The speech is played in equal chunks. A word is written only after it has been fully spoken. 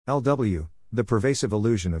LW, The Pervasive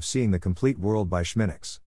Illusion of Seeing the Complete World by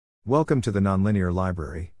shminux. Welcome to the Nonlinear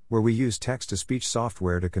Library, where we use text-to-speech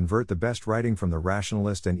software to convert the best writing from the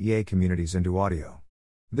rationalist and EA communities into audio.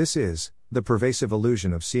 This is The Pervasive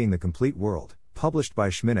Illusion of Seeing the Complete World, published by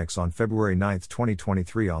shminux on February 9,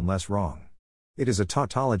 2023 on Less Wrong. It is a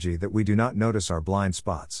tautology that we do not notice our blind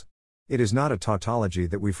spots. It is not a tautology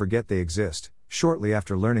that we forget they exist, shortly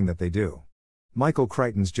after learning that they do. Michael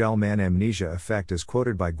Crichton's gel-man amnesia effect is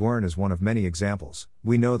quoted by Gwern as one of many examples.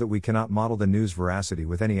 We know that we cannot model the news veracity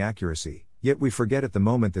with any accuracy, yet we forget at the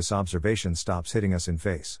moment this observation stops hitting us in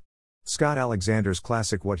face. Scott Alexander's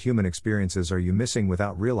classic What Human Experiences Are You Missing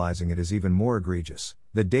Without Realizing It is even more egregious.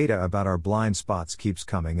 The data about our blind spots keeps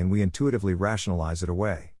coming and we intuitively rationalize it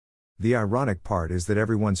away. The ironic part is that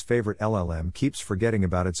everyone's favorite LLM keeps forgetting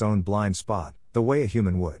about its own blind spot, the way a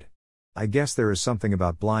human would. I guess there is something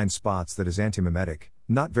about blind spots that is antimimetic,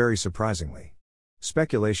 not very surprisingly.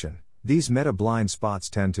 Speculation: these meta-blind spots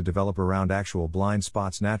tend to develop around actual blind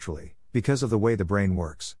spots naturally, because of the way the brain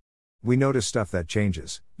works. We notice stuff that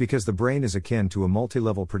changes, because the brain is akin to a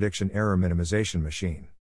multi-level prediction error minimization machine.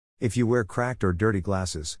 If you wear cracked or dirty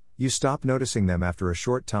glasses, you stop noticing them after a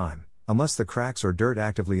short time, unless the cracks or dirt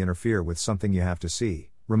actively interfere with something you have to see,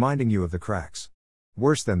 reminding you of the cracks.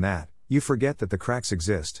 Worse than that, you forget that the cracks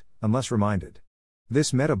exist, unless reminded.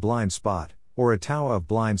 This meta-blind spot, or a tower of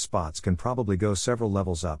blind spots, can probably go several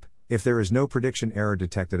levels up, if there is no prediction error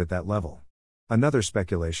detected at that level. Another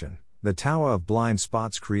speculation: the tower of blind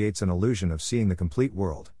spots creates an illusion of seeing the complete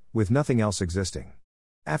world, with nothing else existing.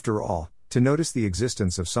 After all, to notice the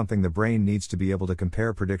existence of something, the brain needs to be able to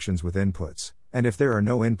compare predictions with inputs, and if there are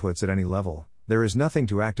no inputs at any level, there is nothing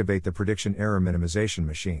to activate the prediction error minimization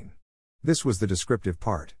machine. This was the descriptive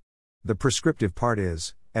part. The prescriptive part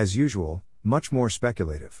is, as usual, much more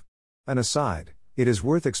speculative. An aside: it is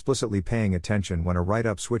worth explicitly paying attention when a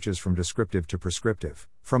write-up switches from descriptive to prescriptive,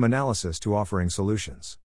 from analysis to offering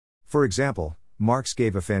solutions. For example, Marx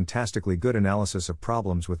gave a fantastically good analysis of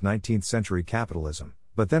problems with 19th century capitalism,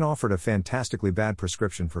 but then offered a fantastically bad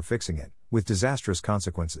prescription for fixing it, with disastrous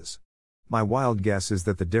consequences. My wild guess is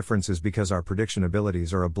that the difference is because our prediction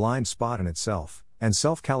abilities are a blind spot in itself, and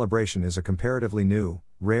self-calibration is a comparatively new,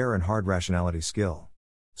 rare and hard rationality skill.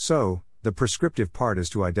 So, the prescriptive part is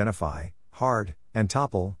to identify, hard, and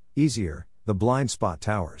topple, easier, the blind spot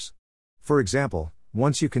towers. For example,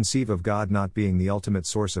 once you conceive of God not being the ultimate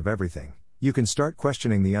source of everything, you can start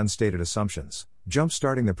questioning the unstated assumptions,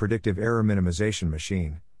 jump-starting the predictive error minimization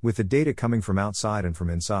machine, with the data coming from outside and from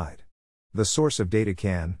inside. The source of data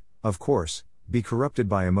can, of course, be corrupted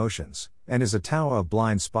by emotions, and is a tower of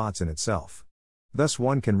blind spots in itself. Thus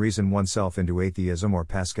one can reason oneself into atheism or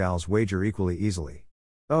Pascal's wager equally easily.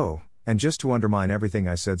 Oh, and just to undermine everything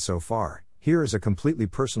I said so far, here is a completely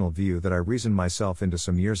personal view that I reasoned myself into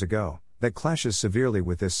some years ago, that clashes severely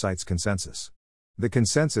with this site's consensus. The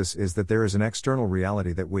consensus is that there is an external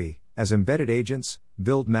reality that we, as embedded agents,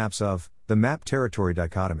 build maps of, the map territory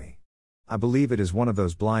dichotomy. I believe it is one of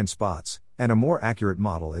those blind spots, and a more accurate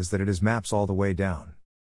model is that it is maps all the way down.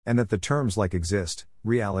 And that the terms like exist,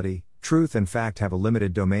 reality, truth and fact have a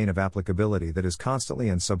limited domain of applicability that is constantly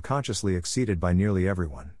and subconsciously exceeded by nearly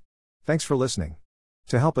everyone. Thanks for listening.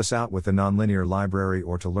 To help us out with the Nonlinear Library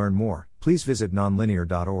or to learn more, please visit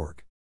nonlinear.org.